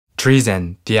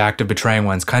Treason, the act of betraying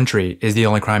one's country, is the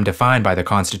only crime defined by the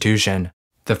Constitution.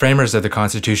 The framers of the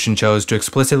Constitution chose to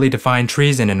explicitly define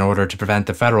treason in order to prevent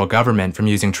the federal government from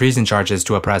using treason charges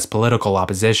to oppress political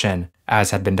opposition, as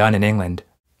had been done in England.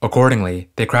 Accordingly,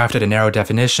 they crafted a narrow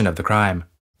definition of the crime.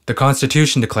 The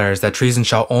Constitution declares that treason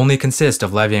shall only consist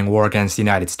of levying war against the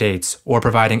United States or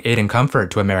providing aid and comfort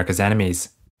to America's enemies.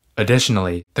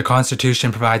 Additionally, the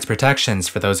Constitution provides protections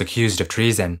for those accused of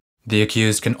treason. The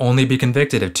accused can only be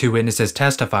convicted if two witnesses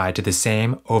testify to the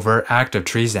same overt act of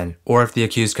treason, or if the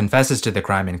accused confesses to the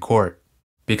crime in court.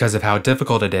 Because of how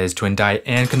difficult it is to indict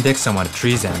and convict someone of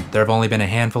treason, there have only been a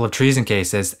handful of treason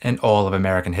cases in all of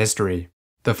American history.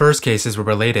 The first cases were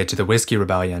related to the Whiskey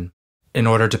Rebellion. In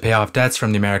order to pay off debts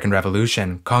from the American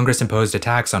Revolution, Congress imposed a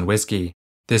tax on whiskey.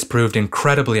 This proved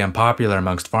incredibly unpopular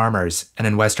amongst farmers, and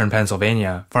in western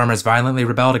Pennsylvania, farmers violently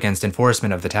rebelled against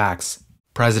enforcement of the tax.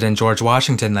 President George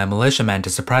Washington led militiamen to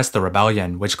suppress the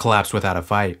rebellion, which collapsed without a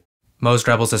fight. Most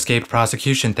rebels escaped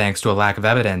prosecution thanks to a lack of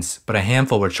evidence, but a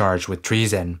handful were charged with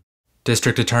treason.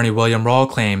 District Attorney William Rawle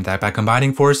claimed that by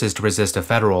combining forces to resist a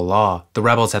federal law, the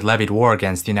rebels had levied war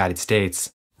against the United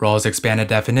States. Rawle's expanded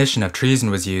definition of treason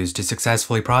was used to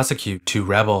successfully prosecute two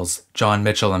rebels, John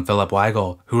Mitchell and Philip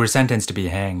Weigel, who were sentenced to be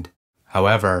hanged.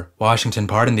 However, Washington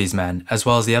pardoned these men, as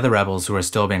well as the other rebels who were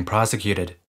still being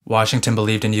prosecuted. Washington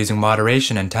believed in using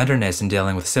moderation and tenderness in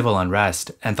dealing with civil unrest,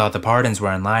 and thought the pardons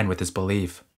were in line with his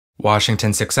belief.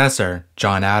 Washington's successor,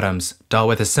 John Adams, dealt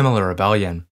with a similar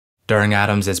rebellion. During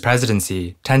Adams's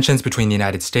presidency, tensions between the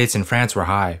United States and France were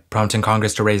high, prompting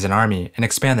Congress to raise an army and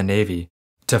expand the Navy.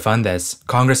 To fund this,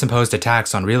 Congress imposed a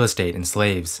tax on real estate and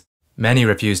slaves. Many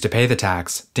refused to pay the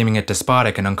tax, deeming it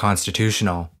despotic and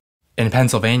unconstitutional. In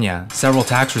Pennsylvania, several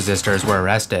tax resistors were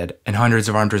arrested, and hundreds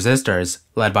of armed resistors,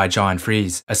 led by John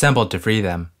Fries, assembled to free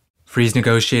them. Fries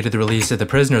negotiated the release of the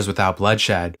prisoners without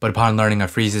bloodshed, but upon learning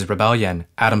of Fries's rebellion,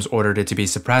 Adams ordered it to be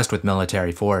suppressed with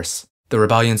military force. The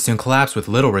rebellion soon collapsed with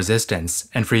little resistance,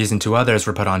 and Fries and two others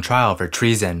were put on trial for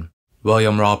treason.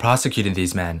 William Rawle prosecuted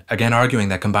these men, again arguing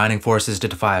that combining forces to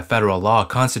defy a federal law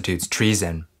constitutes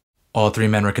treason. All three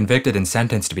men were convicted and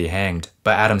sentenced to be hanged,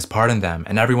 but Adams pardoned them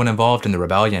and everyone involved in the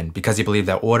rebellion because he believed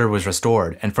that order was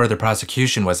restored and further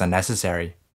prosecution was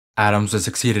unnecessary. Adams was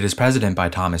succeeded as president by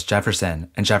Thomas Jefferson,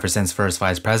 and Jefferson's first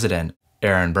vice president,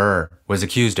 Aaron Burr, was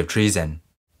accused of treason.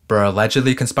 Burr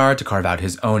allegedly conspired to carve out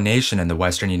his own nation in the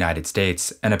western United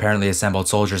States, and apparently assembled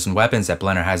soldiers and weapons at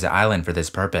Blennerhassett Island for this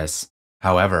purpose.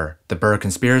 However, the Burr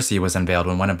Conspiracy was unveiled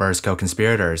when one of Burr's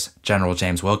co-conspirators, General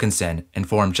James Wilkinson,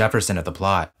 informed Jefferson of the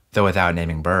plot, though without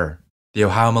naming Burr. The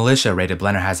Ohio militia raided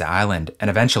Blennerhassett Island, and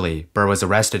eventually, Burr was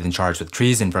arrested and charged with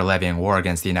treason for levying war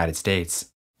against the United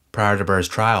States. Prior to Burr's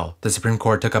trial, the Supreme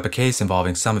Court took up a case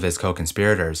involving some of his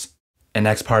co-conspirators. In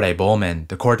Ex Parte Bowman,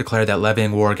 the court declared that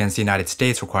levying war against the United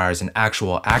States requires an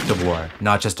actual act of war,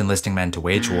 not just enlisting men to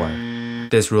wage war.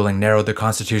 This ruling narrowed the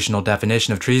constitutional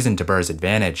definition of treason to Burr's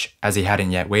advantage, as he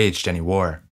hadn't yet waged any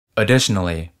war.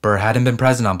 Additionally, Burr hadn't been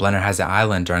present on Blennerhassett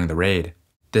Island during the raid.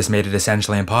 This made it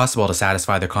essentially impossible to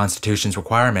satisfy the Constitution's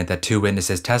requirement that two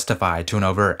witnesses testify to an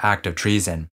overt act of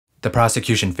treason. The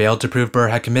prosecution failed to prove Burr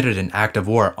had committed an act of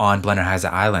war on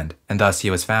Blennerhassett Island, and thus he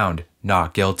was found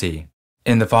not guilty.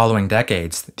 In the following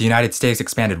decades, the United States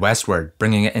expanded westward,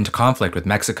 bringing it into conflict with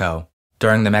Mexico.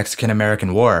 During the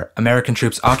Mexican-American War, American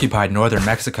troops occupied northern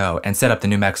Mexico and set up the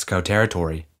New Mexico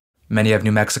Territory. Many of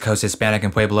New Mexico's Hispanic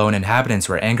and Puebloan inhabitants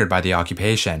were angered by the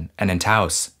occupation, and in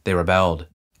Taos, they rebelled.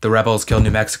 The rebels killed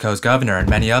New Mexico's governor and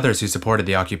many others who supported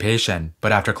the occupation,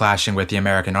 but after clashing with the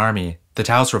American army, the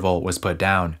Taos Revolt was put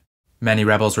down. Many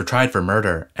rebels were tried for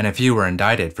murder, and a few were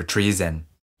indicted for treason.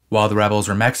 While the rebels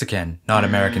were Mexican, not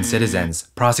American citizens,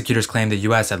 prosecutors claimed the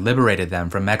U.S. had liberated them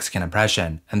from Mexican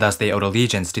oppression, and thus they owed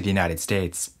allegiance to the United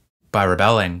States. By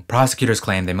rebelling, prosecutors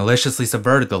claimed they maliciously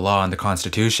subverted the law and the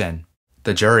Constitution.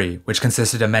 The jury, which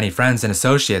consisted of many friends and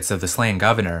associates of the slain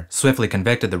governor, swiftly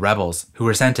convicted the rebels, who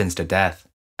were sentenced to death.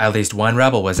 At least one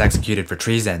rebel was executed for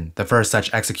treason, the first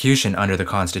such execution under the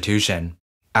Constitution.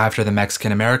 After the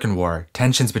Mexican-American War,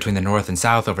 tensions between the North and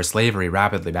South over slavery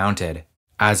rapidly mounted.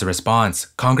 As a response,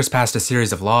 Congress passed a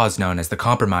series of laws known as the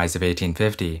Compromise of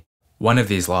 1850. One of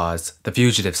these laws, the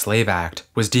Fugitive Slave Act,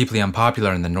 was deeply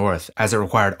unpopular in the North as it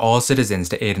required all citizens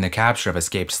to aid in the capture of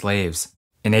escaped slaves.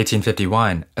 In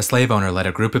 1851, a slave owner led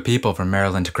a group of people from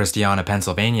Maryland to Christiana,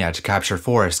 Pennsylvania to capture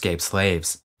 4 escaped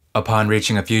slaves. Upon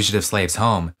reaching a fugitive slave's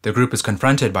home, the group was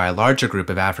confronted by a larger group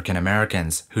of African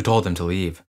Americans who told them to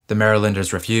leave. The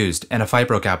Marylanders refused, and a fight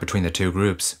broke out between the two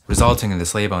groups, resulting in the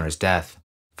slave owner's death.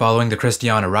 Following the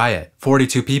Christiana Riot,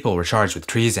 42 people were charged with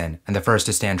treason, and the first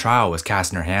to stand trial was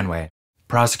Kastner Hanway.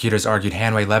 prosecutors argued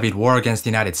Hanway levied war against the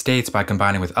United States by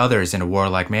combining with others in a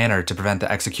warlike manner to prevent the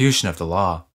execution of the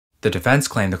law. The defense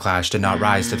claimed the clash did not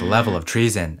rise to the level of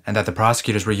treason, and that the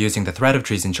prosecutors were using the threat of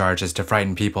treason charges to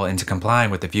frighten people into complying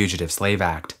with the Fugitive Slave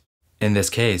Act. In this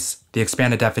case, the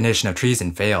expanded definition of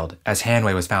treason failed, as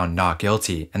Hanway was found not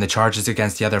guilty, and the charges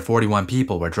against the other 41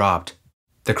 people were dropped.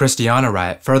 The Christiana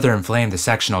Riot further inflamed the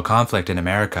sectional conflict in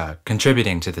America,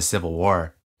 contributing to the Civil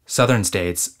War. Southern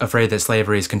states, afraid that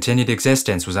slavery's continued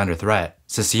existence was under threat,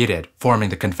 seceded, forming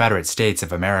the Confederate States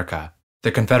of America.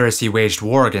 The Confederacy waged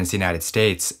war against the United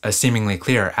States, a seemingly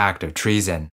clear act of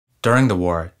treason. During the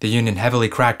war, the Union heavily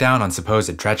cracked down on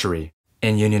supposed treachery.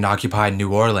 In Union-occupied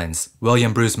New Orleans,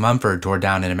 William Bruce Mumford tore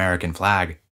down an American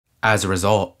flag. As a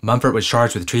result, Mumford was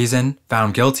charged with treason,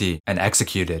 found guilty, and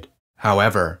executed.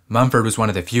 However, Mumford was one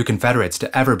of the few Confederates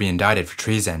to ever be indicted for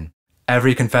treason.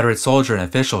 Every Confederate soldier and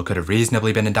official could have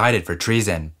reasonably been indicted for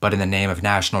treason, but in the name of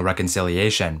national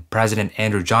reconciliation, President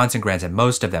Andrew Johnson granted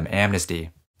most of them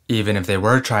amnesty. Even if they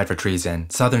were tried for treason,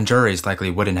 Southern juries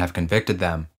likely wouldn't have convicted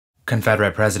them.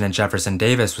 Confederate President Jefferson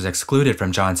Davis was excluded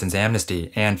from Johnson's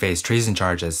amnesty and faced treason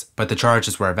charges, but the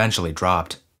charges were eventually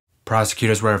dropped.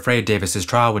 Prosecutors were afraid Davis's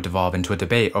trial would devolve into a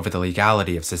debate over the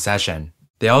legality of secession.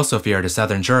 They also feared a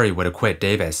Southern jury would acquit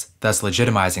Davis, thus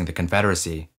legitimizing the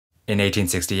Confederacy. In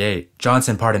 1868,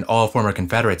 Johnson pardoned all former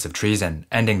Confederates of treason,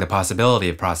 ending the possibility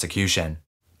of prosecution.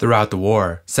 Throughout the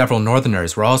war, several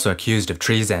Northerners were also accused of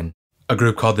treason. A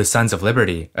group called the Sons of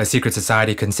Liberty, a secret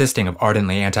society consisting of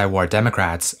ardently anti-war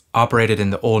Democrats, operated in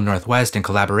the Old Northwest in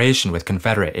collaboration with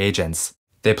Confederate agents.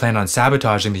 They planned on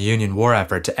sabotaging the Union war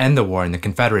effort to end the war in the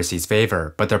Confederacy's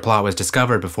favor, but their plot was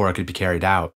discovered before it could be carried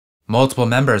out. Multiple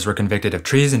members were convicted of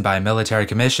treason by a military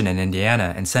commission in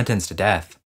Indiana and sentenced to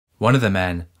death. One of the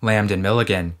men, Lambden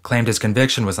Milligan, claimed his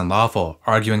conviction was unlawful,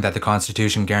 arguing that the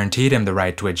Constitution guaranteed him the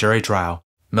right to a jury trial.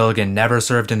 Milligan never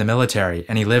served in the military,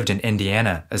 and he lived in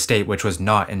Indiana, a state which was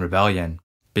not in rebellion.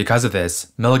 Because of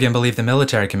this, Milligan believed the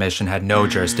military commission had no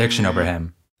jurisdiction over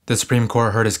him. The Supreme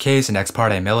Court heard his case in Ex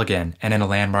Parte Milligan, and in a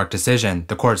landmark decision,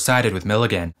 the court sided with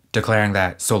Milligan, declaring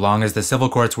that, so long as the civil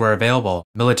courts were available,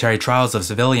 military trials of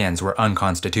civilians were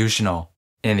unconstitutional.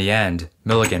 In the end,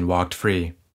 Milligan walked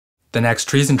free. The next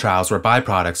treason trials were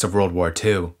byproducts of World War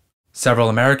II. Several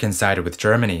Americans sided with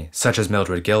Germany, such as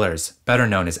Mildred Gillers, better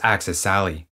known as Axis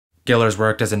Sally. Gillers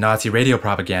worked as a Nazi radio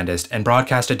propagandist and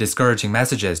broadcasted discouraging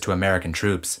messages to American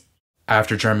troops.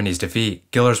 After Germany's defeat,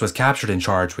 Gillers was captured and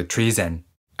charged with treason.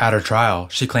 At her trial,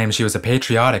 she claimed she was a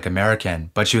patriotic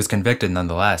American, but she was convicted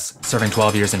nonetheless, serving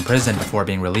 12 years in prison before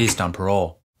being released on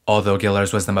parole. Although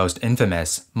Gillers was the most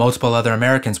infamous, multiple other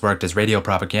Americans worked as radio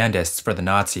propagandists for the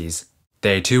Nazis.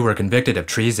 They too were convicted of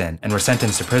treason and were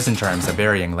sentenced to prison terms of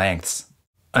varying lengths.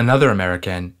 Another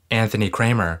American, Anthony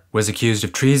Kramer, was accused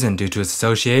of treason due to his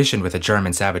association with a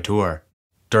German saboteur.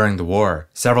 During the war,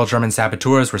 several German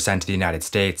saboteurs were sent to the United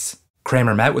States.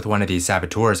 Kramer met with one of these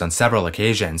saboteurs on several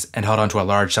occasions and held onto a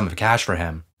large sum of cash for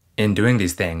him. In doing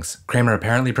these things, Kramer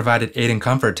apparently provided aid and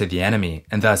comfort to the enemy,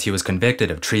 and thus he was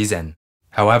convicted of treason.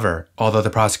 However, although the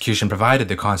prosecution provided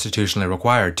the constitutionally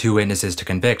required 2 witnesses to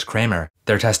convict Kramer,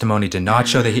 their testimony did not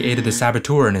show that he aided the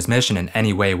saboteur in his mission in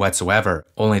any way whatsoever,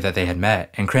 only that they had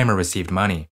met and Kramer received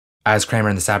money. As Kramer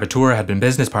and the saboteur had been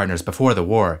business partners before the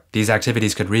war, these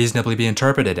activities could reasonably be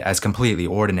interpreted as completely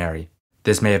ordinary.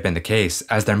 This may have been the case,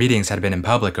 as their meetings had been in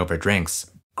public over drinks.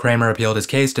 Kramer appealed his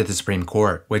case to the Supreme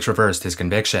Court, which reversed his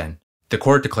conviction. The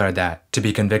court declared that, to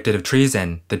be convicted of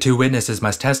treason, the 2 witnesses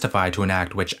must testify to an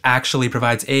act which actually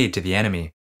provides aid to the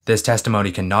enemy. This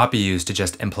testimony cannot be used to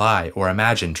just imply or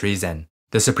imagine treason.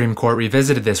 The Supreme Court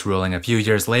revisited this ruling a few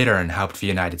years later in Haupt v.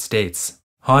 United States.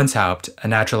 Hans Haupt, a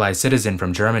naturalized citizen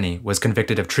from Germany, was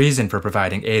convicted of treason for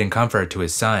providing aid and comfort to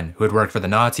his son, who had worked for the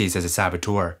Nazis as a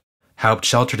saboteur. Haupt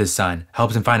sheltered his son,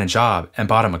 helped him find a job, and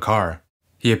bought him a car.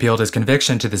 He appealed his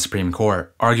conviction to the Supreme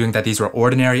Court, arguing that these were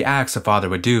ordinary acts a father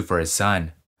would do for his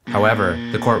son. However,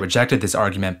 the court rejected this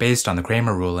argument based on the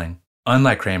Kramer ruling.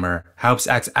 Unlike Kramer, Haupt's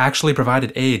acts actually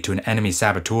provided aid to an enemy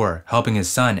saboteur, helping his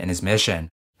son in his mission.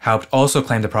 Haupt also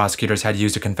claimed the prosecutors had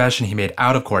used a confession he made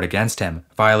out of court against him,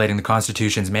 violating the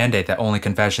Constitution's mandate that only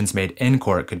confessions made in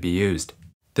court could be used.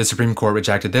 The Supreme Court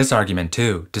rejected this argument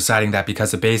too, deciding that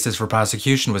because a basis for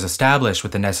prosecution was established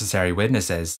with the necessary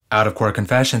witnesses, out-of-court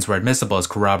confessions were admissible as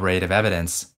corroborative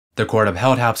evidence. The court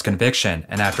upheld Haupt's conviction,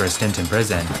 and after a stint in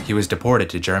prison, he was deported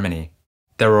to Germany.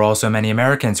 There were also many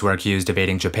Americans who were accused of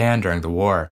aiding Japan during the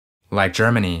war. Like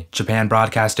Germany, Japan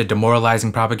broadcasted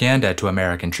demoralizing propaganda to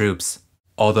American troops.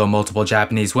 Although multiple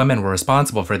Japanese women were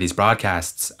responsible for these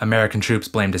broadcasts, American troops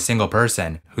blamed a single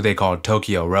person, who they called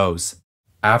Tokyo Rose.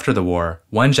 After the war,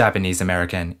 one Japanese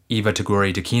American, Eva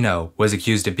Toguri Takino, was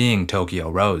accused of being Tokyo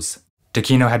Rose.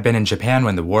 Takino had been in Japan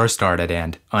when the war started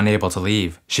and, unable to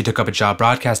leave, she took up a job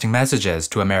broadcasting messages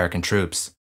to American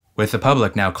troops. With the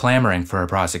public now clamoring for her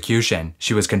prosecution,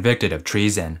 she was convicted of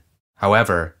treason.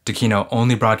 However, Takino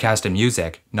only broadcasted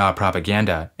music, not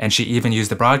propaganda, and she even used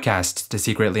the broadcasts to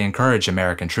secretly encourage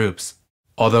American troops.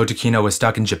 Although Takino was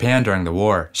stuck in Japan during the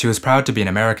war, she was proud to be an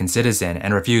American citizen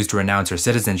and refused to renounce her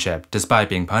citizenship despite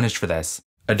being punished for this.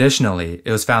 Additionally,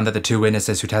 it was found that the two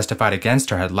witnesses who testified against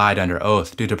her had lied under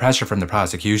oath due to pressure from the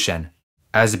prosecution.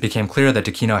 As it became clear that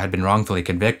Takino had been wrongfully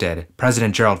convicted,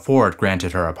 President Gerald Ford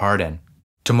granted her a pardon.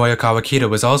 Tomoya Kawakita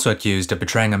was also accused of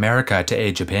betraying America to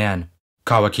aid Japan.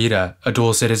 Kawakita, a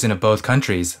dual citizen of both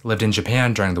countries, lived in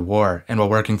Japan during the war, and while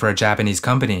working for a Japanese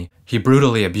company, he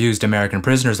brutally abused American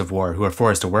prisoners of war who were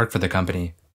forced to work for the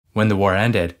company. When the war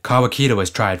ended, Kawakita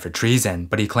was tried for treason,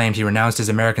 but he claimed he renounced his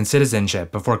American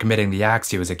citizenship before committing the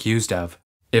acts he was accused of.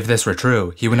 If this were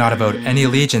true, he would not have owed any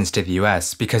allegiance to the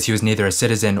US because he was neither a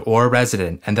citizen or a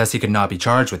resident, and thus he could not be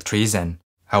charged with treason.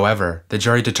 However, the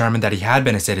jury determined that he had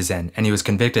been a citizen, and he was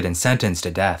convicted and sentenced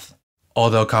to death.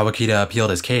 Although Kawakita appealed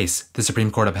his case, the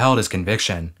Supreme Court upheld his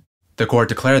conviction. The court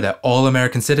declared that all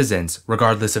American citizens,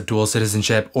 regardless of dual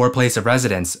citizenship or place of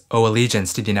residence, owe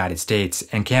allegiance to the United States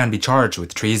and can be charged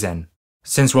with treason.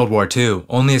 Since World War II,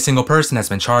 only a single person has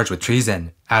been charged with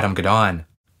treason, Adam Gadon.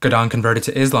 Gadon converted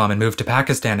to Islam and moved to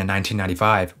Pakistan in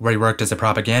 1995, where he worked as a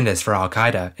propagandist for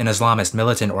Al-Qaeda, an Islamist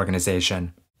militant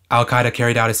organization. Al-Qaeda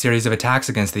carried out a series of attacks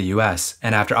against the US,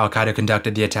 and after Al-Qaeda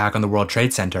conducted the attack on the World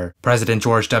Trade Center, President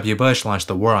George W. Bush launched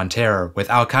the War on Terror, with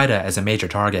Al-Qaeda as a major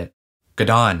target.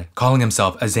 Gadon, calling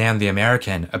himself Azam the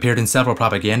American, appeared in several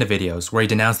propaganda videos where he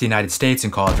denounced the United States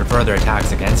and called for further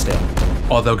attacks against it.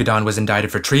 Although Gadon was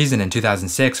indicted for treason in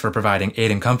 2006 for providing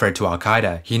aid and comfort to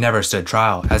Al-Qaeda, he never stood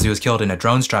trial, as he was killed in a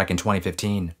drone strike in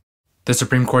 2015. The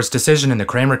Supreme Court's decision in the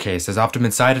Kramer case has often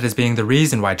been cited as being the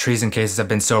reason why treason cases have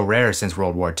been so rare since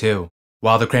World War II.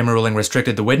 While the Kramer ruling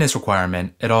restricted the witness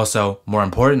requirement, it also, more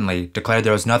importantly, declared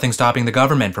there was nothing stopping the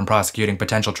government from prosecuting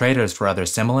potential traitors for other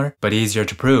similar, but easier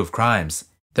to prove, crimes.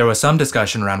 There was some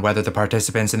discussion around whether the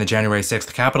participants in the January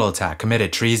 6th Capitol attack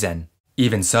committed treason.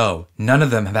 Even so, none of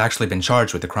them have actually been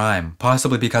charged with the crime,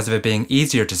 possibly because of it being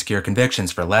easier to secure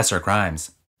convictions for lesser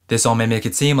crimes. This all may make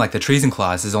it seem like the treason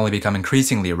clause has only become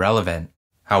increasingly irrelevant.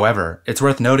 However, it's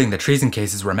worth noting that treason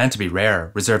cases were meant to be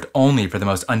rare, reserved only for the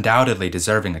most undoubtedly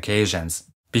deserving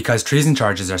occasions. Because treason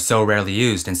charges are so rarely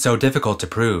used and so difficult to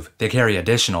prove, they carry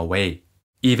additional weight.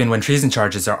 Even when treason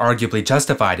charges are arguably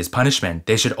justified as punishment,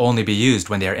 they should only be used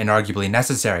when they are inarguably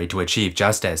necessary to achieve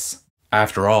justice.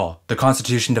 After all, the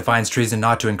Constitution defines treason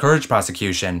not to encourage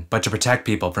prosecution, but to protect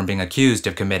people from being accused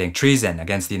of committing treason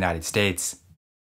against the United States.